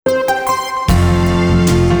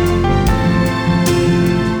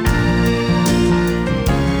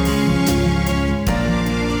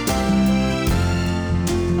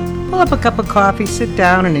up a cup of coffee, sit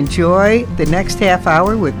down, and enjoy the next half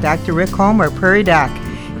hour with Dr. Rick Holm, our Prairie Doc.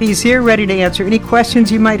 He's here ready to answer any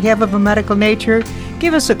questions you might have of a medical nature.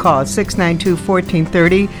 Give us a call at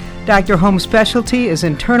 692-1430. Dr. Holm's specialty is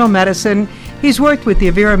internal medicine. He's worked with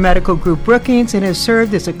the Avera Medical Group Brookings and has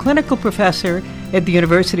served as a clinical professor at the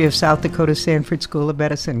University of South Dakota Sanford School of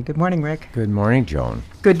Medicine. Good morning, Rick. Good morning, Joan.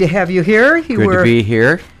 Good to have you here. You Good were to be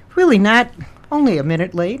here. really not only a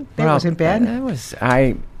minute late. That wasn't bad.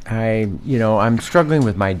 I'm struggling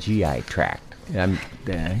with my GI tract.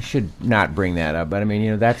 I should not bring that up, but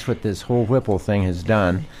that's what this whole Whipple thing has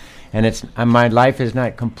done, and it's my life is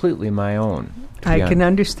not completely my own. I can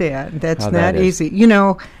understand. That's not easy.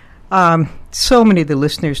 So many of the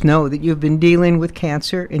listeners know that you've been dealing with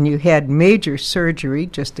cancer, and you had major surgery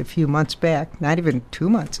just a few months back. Not even 2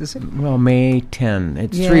 months, is it? Well, May 10.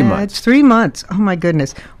 It's 3 months. It's 3 months. Oh, my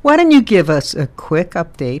goodness. Why don't you give us a quick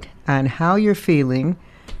update on how you're feeling?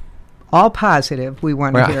 All positive, we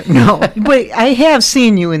want to hear. No, but I have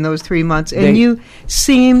seen you in those 3 months, and you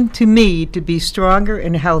seem to me to be stronger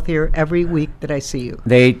and healthier every week that I see you.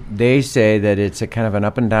 They say that it's a kind of an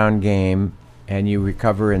up and down game, and you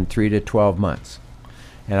recover in 3 to 12 months.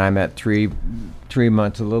 And I'm at three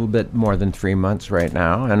months, a little bit more than 3 months right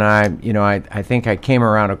now. And I think I came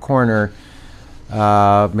around a corner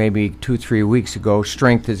maybe 2-3 weeks ago.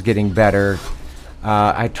 Strength is getting better.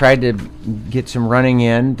 I tried to get some running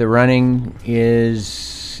in. The running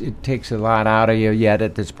it takes a lot out of you yet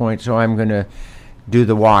at this point, so I'm going to do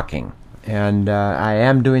the walking. And I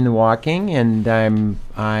am doing the walking, and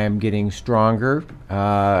I'm getting stronger.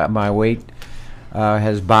 My weight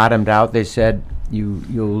has bottomed out. They said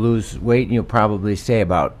you'll lose weight and you'll probably stay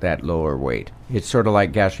about that lower weight. It's sort of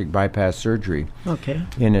like gastric bypass surgery. Okay.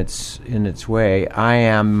 In its way.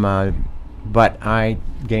 But I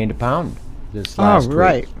gained a pound this last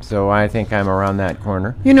week. So I think I'm around that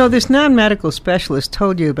corner. This non-medical specialist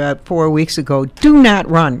told you about 4 weeks ago, do not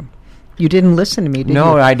run. You didn't listen to me, did you?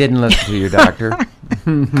 No, I didn't listen to you, doctor.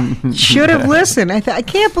 Should have listened. I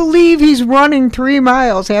can't believe he's running 3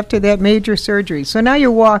 miles after that major surgery. So now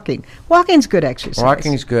you're walking. Walking's good exercise.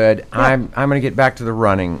 Walking's good. Yeah. I'm going to get back to the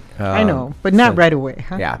running. I know, but not right away,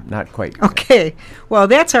 huh? Yeah, not quite. Okay. Well,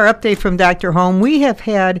 that's our update from Dr. Holm. We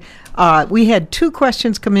had 2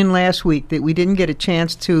 questions come in last week that we didn't get a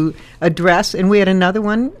chance to address, and we had another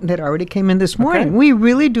one that already came in this morning. Okay. We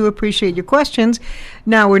really do appreciate your questions.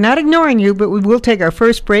 Now, we're not ignoring you, but we will take our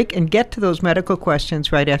first break and get to those medical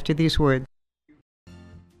questions right after these words.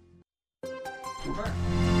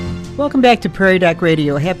 Welcome back to Prairie Doc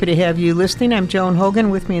Radio. Happy to have you listening. I'm Joan Hogan.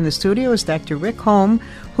 With me in the studio is Dr. Rick Holm,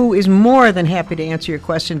 who is more than happy to answer your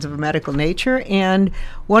questions of a medical nature. And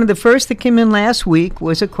one of the first that came in last week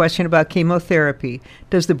was a question about chemotherapy.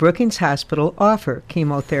 Does the Brookings Hospital offer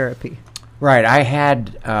chemotherapy? Right. I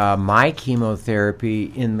had my chemotherapy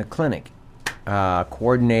in the clinic,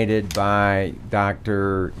 coordinated by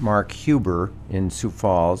Dr. Mark Huber in Sioux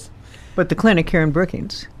Falls. But the clinic here in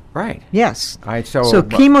Brookings. Right. Yes. So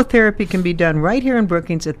chemotherapy can be done right here in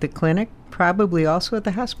Brookings at the clinic, probably also at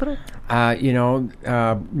the hospital?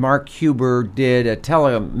 Mark Huber did a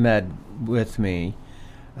telemed with me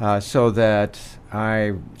so that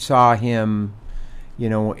I saw him,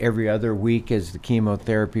 every other week as the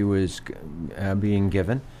chemotherapy was being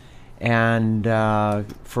given, and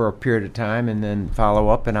for a period of time, and then follow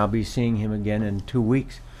up, and I'll be seeing him again in 2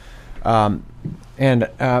 weeks.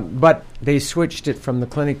 But they switched it from the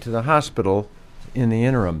clinic to the hospital in the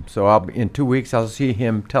interim. So in 2 weeks I'll see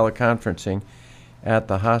him teleconferencing at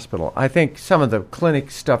the hospital. I think some of the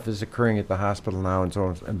clinic stuff is occurring at the hospital now, and so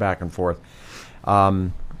on, and back and forth,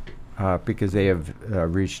 because they have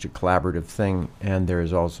reached a collaborative thing, and there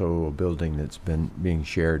is also a building that's been being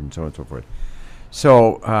shared, and so on and so forth.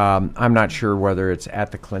 So I'm not sure whether it's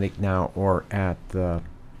at the clinic now or at the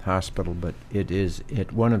hospital, but it is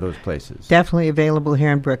at one of those places. Definitely available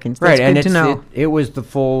here in Brookings. That's right, good to know. It was the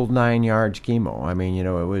full 9 yards chemo.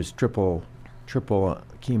 It was triple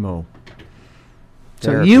chemo.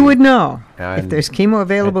 So you would know if there's chemo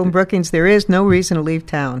available in Brookings. There is no reason to leave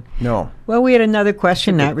town. No. Well, we had another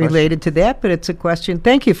question not related to that, but it's a question.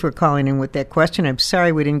 Thank you for calling in with that question. I'm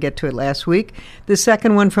sorry we didn't get to it last week. The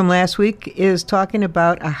second one from last week is talking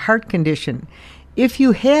about a heart condition. If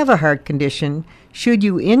you have a heart condition, should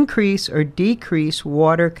you increase or decrease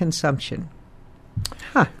water consumption?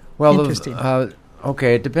 Well, interesting.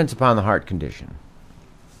 Okay, it depends upon the heart condition.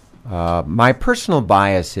 My personal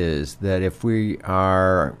bias is that if we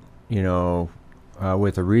are,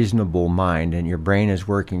 with a reasonable mind and your brain is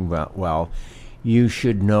working well, you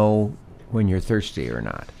should know when you're thirsty or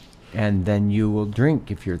not. And then you will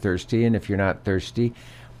drink if you're thirsty, and if you're not thirsty,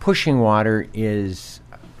 pushing water is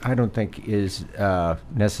is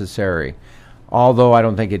necessary, although I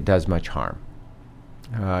don't think it does much harm.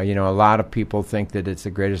 A lot of people think that it's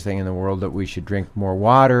the greatest thing in the world that we should drink more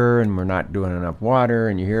water, and we're not doing enough water,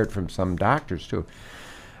 and you hear it from some doctors too.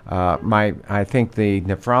 I think the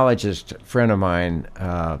nephrologist friend of mine,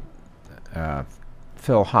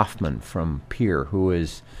 Phil Hoffman from Peer, who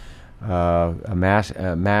is a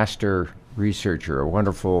master researcher, a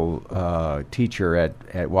wonderful teacher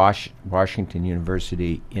at Washington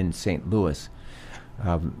University in St. Louis,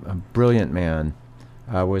 a brilliant man,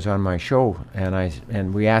 was on my show,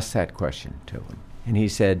 and we asked that question to him, and he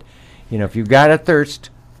said, if you've got a thirst,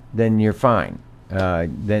 then you're fine.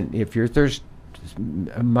 Then if your thirst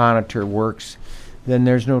monitor works, then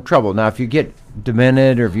there's no trouble. Now, if you get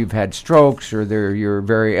demented, or if you've had strokes, or you're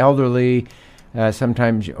very elderly,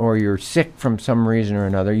 sometimes, or you're sick from some reason or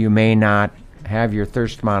another, you may not have your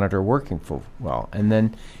thirst monitor working well, and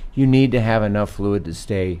then you need to have enough fluid to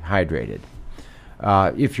stay hydrated.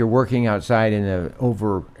 If you're working outside in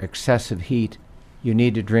over excessive heat, you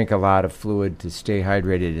need to drink a lot of fluid to stay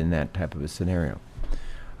hydrated in that type of a scenario.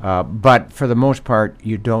 But for the most part,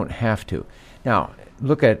 you don't have to. Now,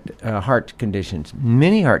 look at heart conditions.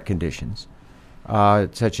 Many heart conditions,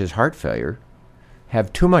 such as heart failure,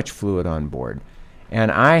 have too much fluid on board.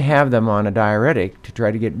 And I have them on a diuretic to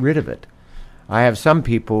try to get rid of it. I have some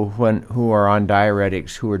people who are on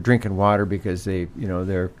diuretics who are drinking water because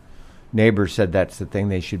their neighbor said that's the thing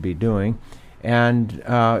they should be doing, and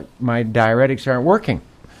my diuretics aren't working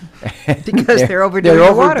because they're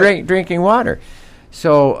overdoing water. Drinking water.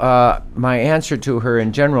 So my answer to her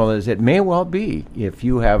in general is it may well be, if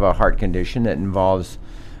you have a heart condition that involves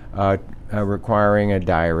requiring a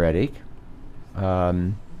diuretic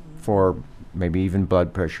for maybe even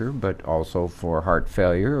blood pressure, but also for heart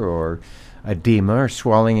failure or edema or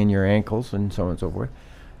swelling in your ankles and so on and so forth,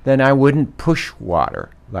 then I wouldn't push water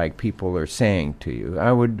like people are saying to you.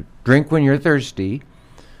 I would drink when you're thirsty.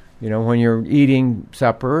 When you're eating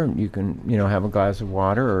supper, you can, have a glass of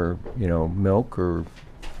water or, milk or,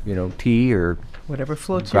 tea or whatever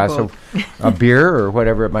floats your boat. Glass of a beer or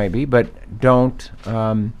whatever it might be, but don't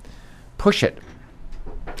push it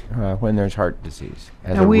when there's heart disease.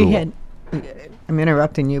 I'm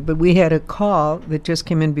interrupting you, but we had a call that just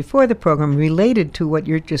came in before the program related to what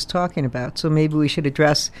you're just talking about. So maybe we should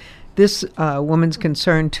address this woman's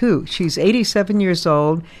concern too. She's 87 years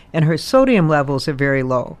old, and her sodium levels are very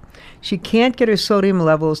low. She can't get her sodium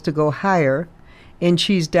levels to go higher, and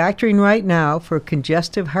she's doctoring right now for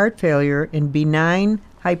congestive heart failure and benign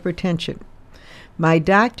hypertension. My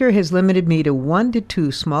doctor has limited me to 1 to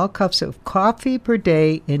 2 small cups of coffee per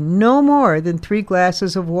day and no more than 3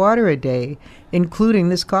 glasses of water a day, including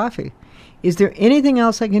this coffee. Is there anything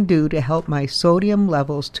else I can do to help my sodium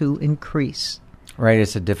levels to increase? Right,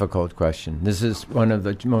 it's a difficult question. This is one of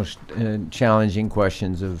the most challenging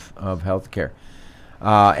questions of healthcare.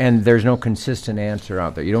 And there's no consistent answer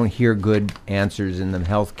out there. You don't hear good answers in the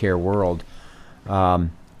healthcare world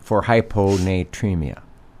for hyponatremia,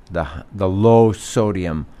 the low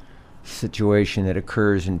sodium situation that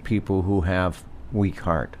occurs in people who have weak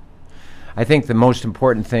heart. I think the most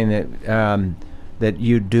important thing that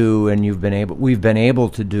you do, and we've been able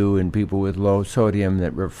to do in people with low sodium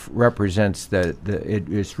that represents it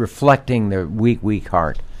is reflecting the weak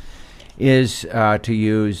heart, is to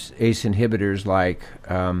use ACE inhibitors like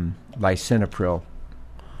lisinopril,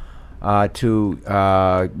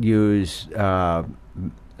 to use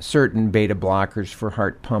certain beta blockers for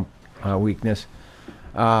heart pump weakness,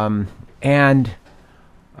 and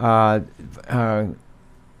the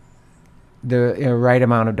right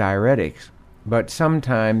amount of diuretics. But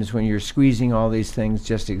sometimes when you're squeezing all these things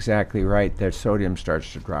just exactly right, their sodium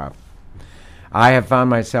starts to drop. I have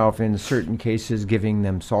found myself in certain cases giving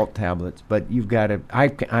them salt tablets, but you've got to,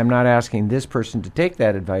 I'm not asking this person to take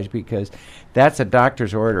that advice because that's a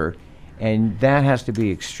doctor's order, and that has to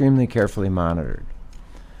be extremely carefully monitored.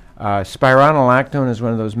 Spironolactone is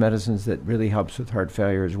one of those medicines that really helps with heart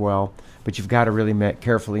failure as well, but you've got to really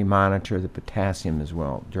carefully monitor the potassium as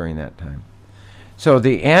well during that time. So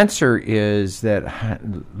the answer is that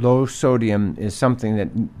low sodium is something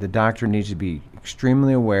that the doctor needs to be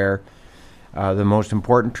extremely aware. The most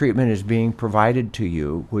important treatment is being provided to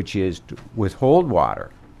you, which is to withhold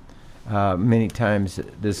water. Many times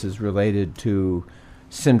this is related to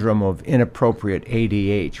syndrome of inappropriate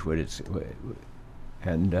ADH,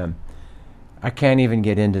 and I can't even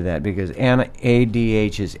get into that because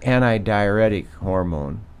ADH is antidiuretic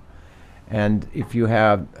hormone. And if you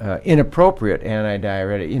have inappropriate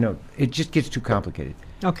antidiuretic, it just gets too complicated.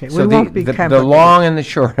 Okay, so we won't be the long and the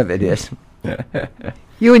short of it is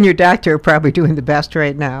You and your doctor are probably doing the best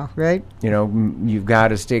right now, right? You've got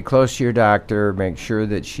to stay close to your doctor, make sure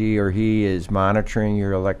that she or he is monitoring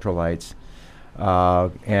your electrolytes,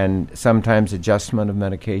 and sometimes adjustment of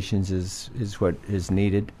medications is what is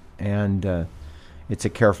needed, and it's a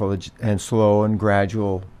careful and slow and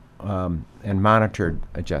gradual and monitored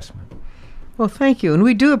adjustment. Well, thank you. And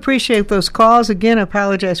we do appreciate those calls. Again, I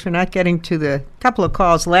apologize for not getting to the couple of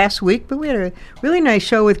calls last week, but we had a really nice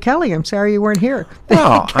show with Kelly. I'm sorry you weren't here.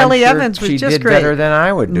 Well, Kelly I'm sure Evans was she just did great. Better than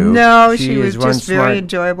I would do. No, she was one just very smart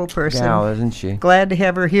enjoyable person. gal, isn't she? Glad to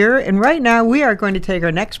have her here. And right now, we are going to take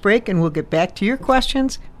our next break, and we'll get back to your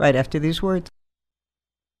questions right after these words.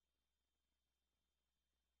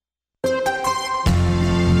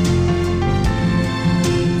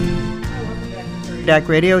 Doc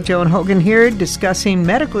Radio, Joan Hogan here, discussing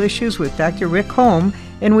medical issues with Dr. Rick Holm.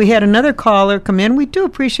 And we had another caller come in. We do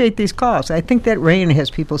appreciate these calls. I think that rain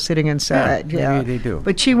has people sitting inside. Yeah, they do.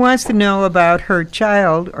 But she wants to know about her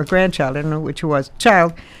child or grandchild, I don't know which it was,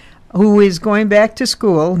 child, who is going back to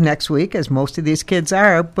school next week, as most of these kids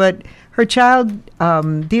are. But her child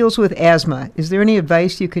deals with asthma. Is there any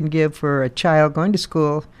advice you can give for a child going to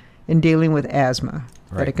school and dealing with asthma?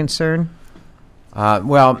 Is that a concern?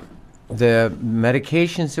 Well, the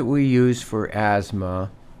medications that we use for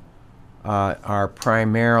asthma are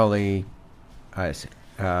primarily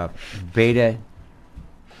beta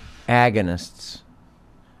agonists,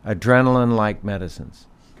 adrenaline-like medicines.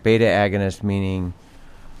 Beta agonist meaning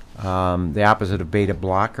the opposite of beta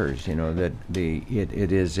blockers. That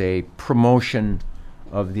it is a promotion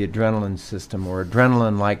of the adrenaline system or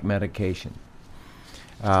adrenaline-like medication,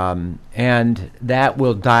 and that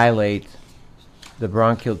will dilate the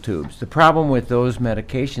bronchial tubes. The problem with those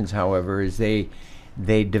medications, however, is they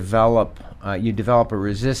develop, you develop a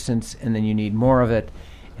resistance, and then you need more of it,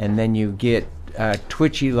 and then you get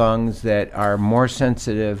twitchy lungs that are more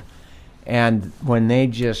sensitive. And when they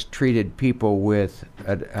just treated people with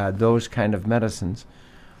those kind of medicines,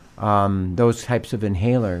 those types of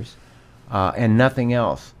inhalers, and nothing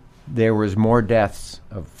else, there was more deaths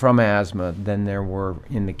from asthma than there were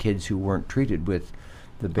in the kids who weren't treated with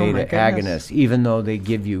the beta agonists, even though they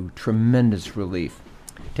give you tremendous relief.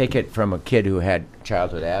 Take it from a kid who had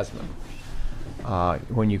childhood asthma.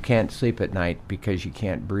 When you can't sleep at night because you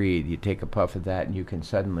can't breathe, you take a puff of that and you can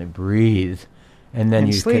suddenly breathe, and then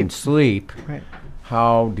you can sleep. Right.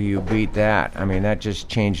 How do you beat that? I mean, that just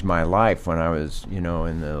changed my life when I was,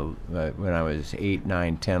 when I was 8,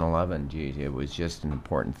 9, 10, 11. Geez, it was just an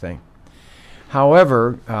important thing.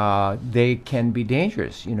 However, they can be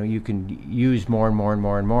dangerous. You can use more and more and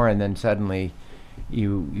more and more, and then suddenly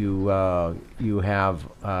you have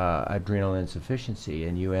adrenal insufficiency,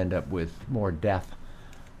 and you end up with more death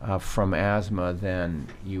from asthma than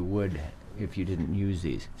you would if you didn't use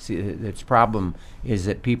these. See, its problem is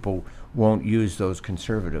that people won't use those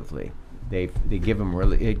conservatively. They give them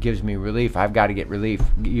it gives me relief. I've got to get relief.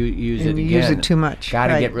 Use it again. Use it too much. Got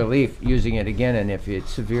to get relief using it again. And if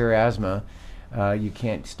it's severe asthma, you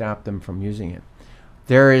can't stop them from using it.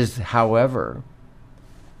 There is, however,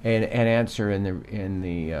 an answer in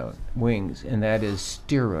the wings, and that is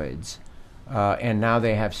steroids. And now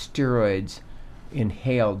they have steroids,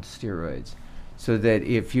 inhaled steroids, so that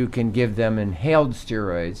if you can give them inhaled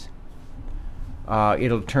steroids,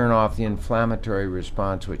 it'll turn off the inflammatory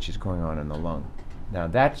response which is going on in the lung. Now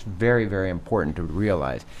that's very, very important to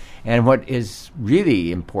realize. And what is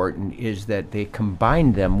really important is that they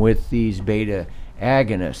combine them with these beta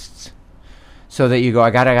agonists, so that you go, I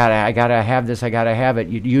gotta have this, I gotta have it.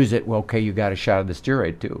 You use it, well, okay, you got a shot of the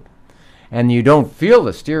steroid too, and you don't feel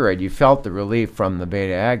the steroid. You felt the relief from the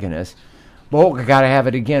beta agonist. Well, I gotta have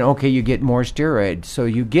it again. Okay, you get more steroid. So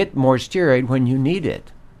you get more steroid when you need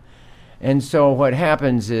it. And so what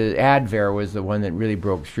happens is Advair was the one that really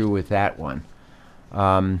broke through with that one.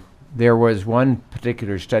 There was one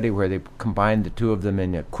particular study where they combined the two of them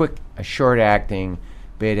in a short-acting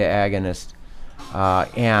beta agonist,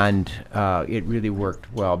 and it really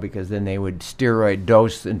worked well, because then they would steroid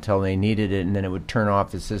dose until they needed it, and then it would turn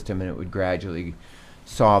off the system, and it would gradually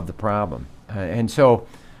solve the problem. And so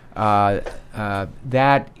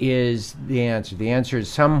that is the answer. The answer is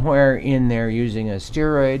somewhere in there using a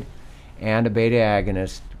steroid and a beta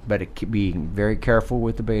agonist, but being very careful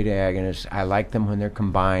with the beta agonists. I like them when they're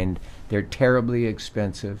combined. They're terribly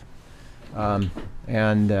expensive.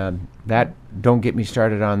 And that, don't get me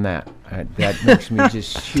started on that. That makes me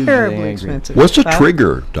just hugely angry. Expensive. What's the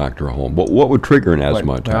trigger, Dr. Holm? What would trigger an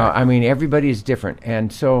asthma attack? Well, I mean, everybody is different.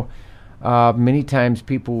 And so many times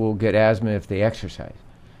people will get asthma if they exercise.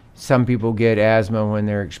 Some people get asthma when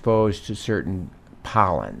they're exposed to certain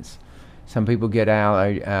pollens. Some people get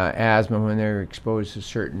asthma when they're exposed to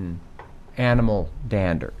certain animal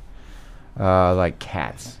dander, like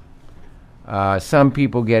cats. Some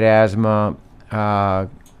people get asthma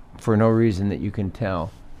for no reason that you can tell.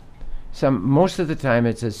 Most of the time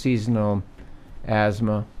it's a seasonal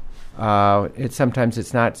asthma. Sometimes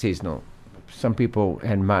it's not seasonal. Some people,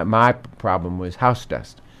 and my problem was house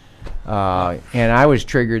dust. And I was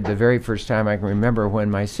triggered the very first time I can remember when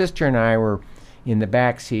my sister and I were in the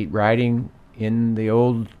back seat riding in the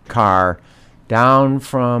old car down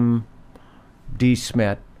from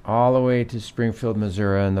DeSmet all the way to Springfield,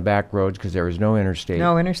 Missouri, on the back roads because there was no interstate.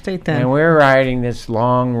 No interstate then. And we're riding this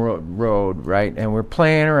long road, right? And we're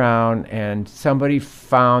playing around, and somebody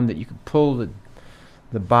found that you could pull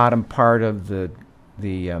the bottom part of the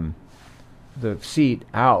seat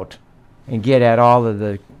out and get at all of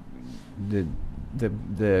the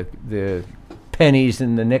pennies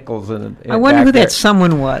and the nickels. I wonder who that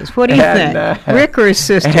someone was. What do you think? Rick or his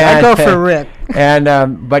sister? I go for Rick. And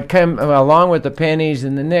but along with the pennies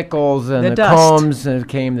and the nickels and the combs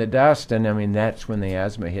came the dust, and I mean that's when the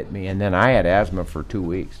asthma hit me. And then I had asthma for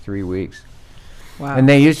 3 weeks. Wow. And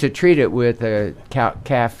they used to treat it with a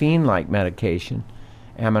caffeine-like medication,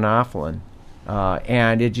 aminophylline,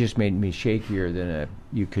 and it just made me shakier than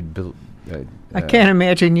you could build. I can't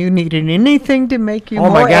imagine you needed anything to make you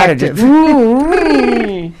more my God, active.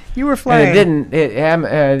 You were flying. And it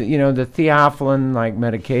didn't. The theophylline-like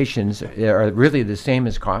medications are really the same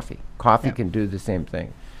as coffee. Coffee can do the same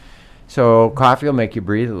thing. So coffee will make you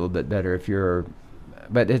breathe a little bit better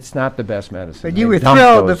but it's not the best medicine. But you were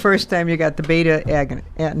thrilled the first time you got the beta agonist,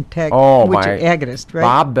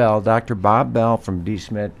 right? Dr. Bob Bell from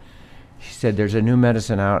DeSmet, he said, "There's a new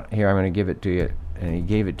medicine out here. I'm going to give it to you." And he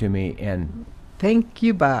gave it to me, and thank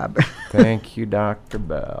you, Bob. Thank you, Dr.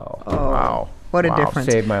 Bell. Oh, wow. What a difference.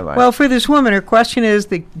 Saved my life. Well, for this woman, her question is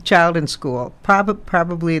the child in school.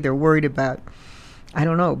 Probably they're worried about, I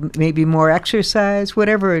don't know, maybe more exercise,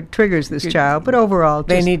 whatever triggers this child. But overall,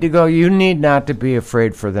 they need to go. You need not to be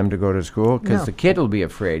afraid for them to go to school because the kid will be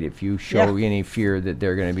afraid if you show any fear that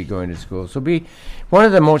they're going to be going to school. So one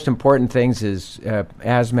of the most important things is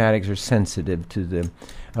asthmatics are sensitive to the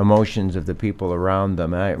emotions of the people around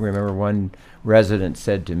them. I remember one resident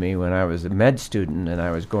said to me when I was a med student and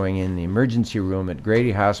I was going in the emergency room at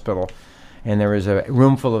Grady Hospital, and there was a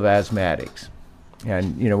room full of asthmatics.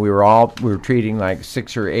 And, we were treating like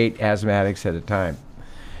 6 or 8 asthmatics at a time.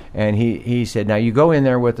 And he said, now you go in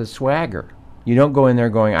there with a swagger. You don't go in there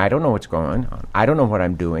going, I don't know what's going on. I don't know what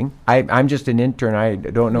I'm doing. I'm just an intern. I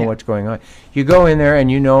don't know what's going on. You go in there and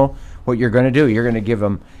you know what you're going to do. You're going to give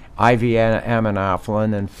them IV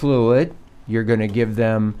aminophylline and fluid. You're going to give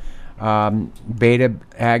them beta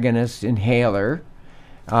agonist inhaler.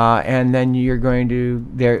 And then you're going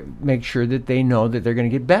to make sure that they know that they're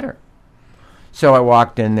going to get better. So I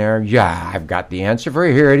walked in there. Yeah, I've got the answer for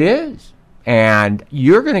you. Here it is. And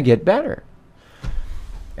you're going to get better.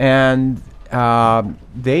 And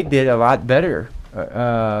they did a lot better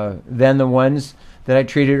than the ones that I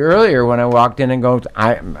treated earlier when I walked in and go,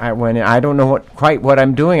 I went in, I don't know quite what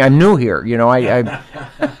I'm doing. I'm new here.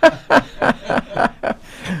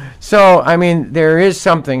 So, I mean, there is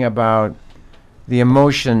something about the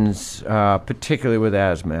emotions, particularly with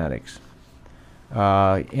asthmatics.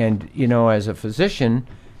 And, as a physician,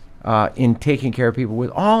 in taking care of people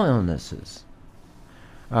with all illnesses,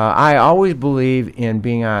 I always believe in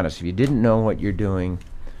being honest. If you didn't know what you're doing,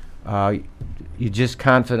 you just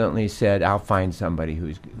confidently said, I'll find somebody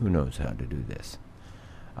who knows how to do this.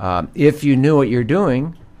 If you knew what you're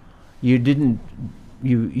doing,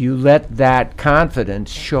 you let that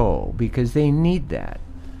confidence show because they need that.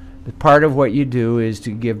 The part of what you do is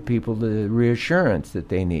to give people the reassurance that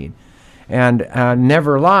they need. And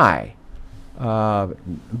never lie,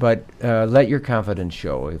 but let your confidence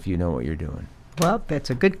show if you know what you're doing. Well, that's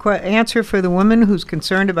a good answer for the woman who's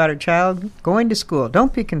concerned about her child going to school.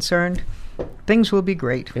 Don't be concerned. Things will be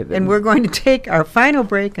great. And we're going to take our final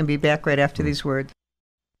break and be back right after these words.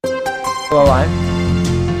 Hello,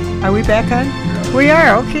 Are we back on? We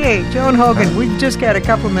are. Okay. Joan Hogan, we've just got a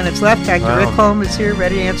couple minutes left. Dr. Rick Holm is here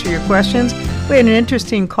ready to answer your questions. We had an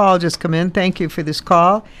interesting call just come in. Thank you for this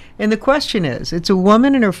call. And the question is, it's a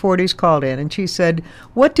woman in her 40s called in, and she said,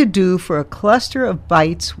 what to do for a cluster of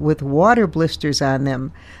bites with water blisters on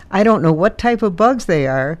them. I don't know what type of bugs they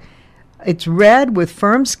are. It's red with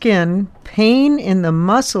firm skin, pain in the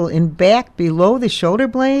muscle in back below the shoulder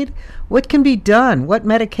blade. What can be done? What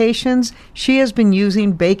medications? She has been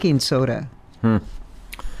using baking soda.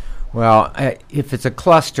 Well, if it's a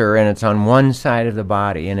cluster and it's on one side of the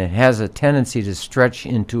body and it has a tendency to stretch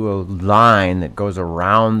into a line that goes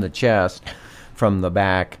around the chest, from the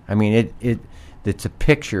back. I mean, it's a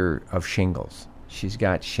picture of shingles. She's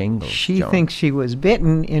got shingles. She Joan. thinks she was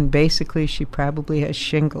bitten, and basically she probably has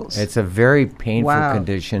shingles. It's a very painful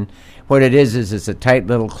condition. What it is it's a tight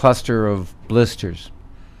little cluster of blisters.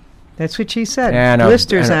 That's what she said. And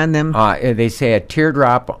blisters on them. They say a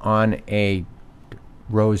teardrop on a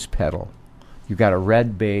rose petal. You've got a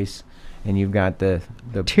red base, and you've got the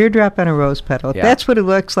teardrop on a rose petal. If that's what it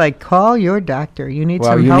looks like, call your doctor. You need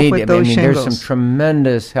some help with those shingles. There's some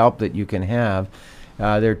tremendous help that you can have.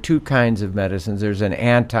 There are two kinds of medicines. There's an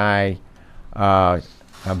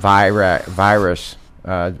virus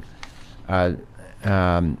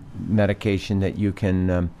medication that you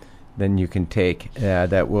can take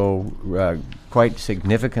that will quite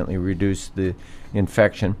significantly reduce the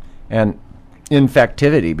infection and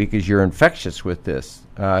infectivity, because you're infectious with this.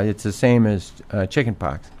 It's the same as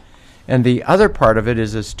chickenpox. And the other part of it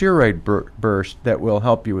is a steroid burst that will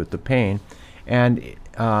help you with the pain and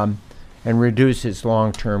reduce its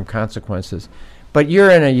long-term consequences. But you're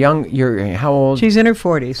how old? She's in her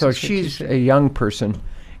 40s. So she's a young person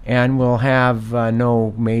and will have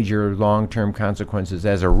no major long-term consequences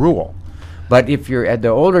as a rule. But if the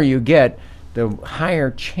older you get, the higher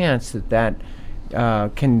chance that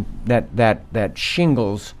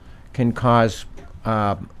shingles can cause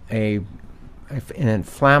an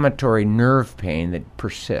inflammatory nerve pain that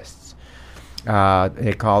persists.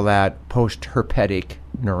 They call that post-herpetic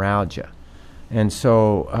neuralgia. And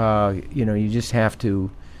so, you just have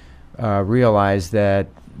to realize that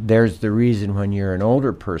there's the reason when you're an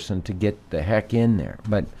older person to get the heck in there.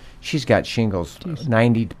 But she's got shingles,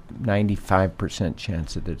 90 to 95%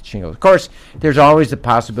 chance of the shingles. Of course, there's always the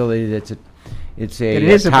possibility that it's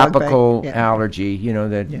a topical allergy,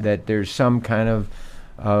 that there's some kind of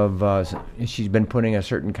she's been putting a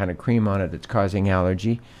certain kind of cream on it that's causing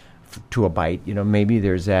allergy to a bite. Maybe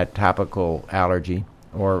there's that topical allergy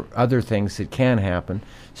or other things that can happen.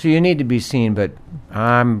 So you need to be seen, but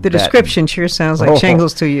the description sure sounds like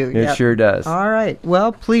shingles to you. It sure does. All right.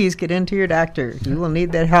 Well, please get into your doctor. You will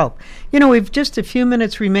need that help. We've just a few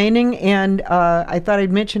minutes remaining, and I thought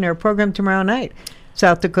I'd mention our program tomorrow night.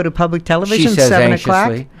 South Dakota Public Television, she says 7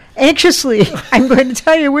 anxiously. o'clock. Anxiously. I'm going to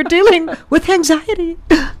tell you, we're dealing with anxiety.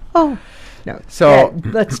 Oh, no. So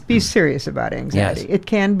let's be serious about anxiety. Yes. It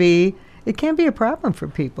can be a problem for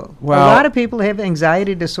people. Well, a lot of people have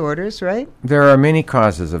anxiety disorders, right? There are many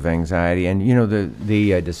causes of anxiety, and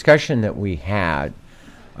the discussion that we had,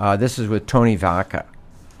 this is with Tony Vaca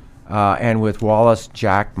and with Wallace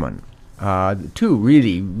Jackman, two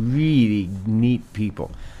really, really neat people.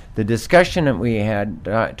 The discussion that we had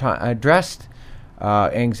addressed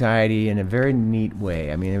anxiety in a very neat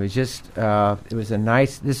way. I mean, it was just, it was a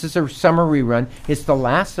nice, this is a summer rerun. It's the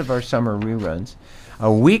last of our summer reruns.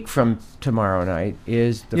 A week from tomorrow night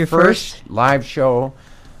is the first live show.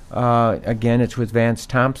 Again, it's with Vance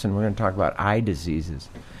Thompson. We're going to talk about eye diseases.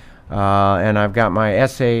 And I've got my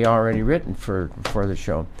essay already written for the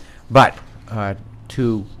show. But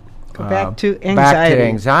to go back to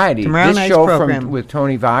anxiety. Tomorrow this show with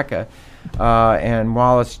Tony Vaca and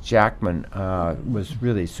Wallace Jackman was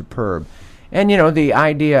really superb. And, the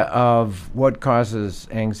idea of what causes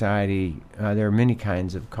anxiety, there are many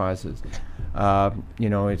kinds of causes.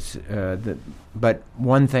 It's but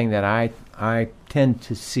one thing that I tend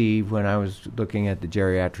to see when I was looking at the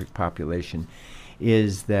geriatric population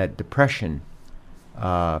is that depression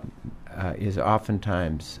is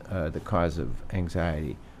oftentimes the cause of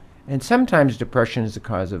anxiety, and sometimes depression is the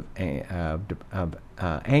cause of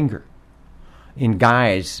anger. In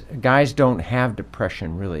guys don't have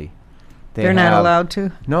depression really. They're not allowed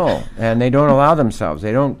to? No, and they don't allow themselves.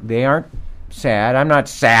 They aren't sad. I'm not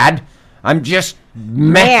sad. I'm just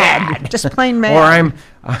mad. Just plain mad. Or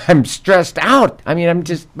I'm stressed out. I mean,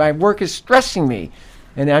 my work is stressing me,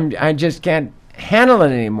 and I just can't handle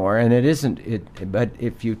it anymore. And it isn't it. But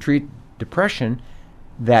if you treat depression,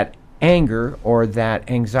 that anger or that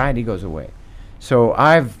anxiety goes away. So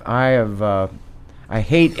I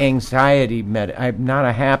hate anxiety I'm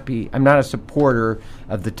not a supporter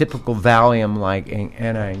of the typical Valium-like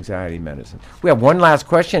anti-anxiety medicine. We have one last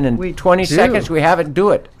question in 20 seconds. We have it. Do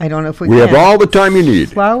it. I don't know if we can. We have all the time you need.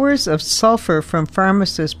 Flowers of sulfur from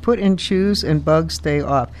pharmacists put in shoes and bugs stay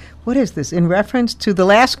off. What is this? In reference to the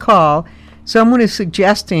last call, someone is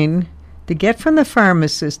suggesting to get from the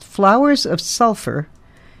pharmacist flowers of sulfur,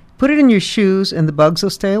 put it in your shoes, and the bugs will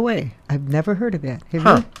stay away. I've never heard of that. Have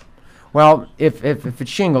you? Well, if it's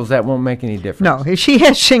shingles, that won't make any difference. No, if she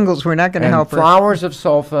has shingles, we're not going to help her. Flowers of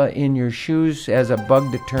sulfa in your shoes as a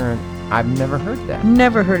bug deterrent, I've never heard that.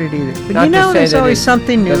 Never heard it either. But Not there's always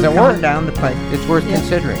something new coming work. down the pipe. It's worth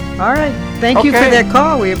considering. All right. Thank you for that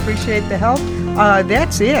call. We appreciate the help.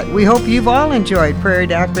 That's it. We hope you've all enjoyed Prairie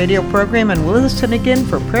Doc radio program, and we'll listen again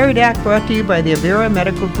for Prairie Doc, brought to you by the Avera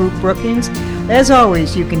Medical Group Brookings. As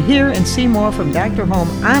always, you can hear and see more from Dr. Holm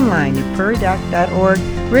online at prairiedoc.org.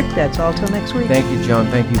 Rick, that's all till next week. Thank you, Joan.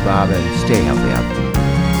 Thank you, Bob, and stay healthy out there.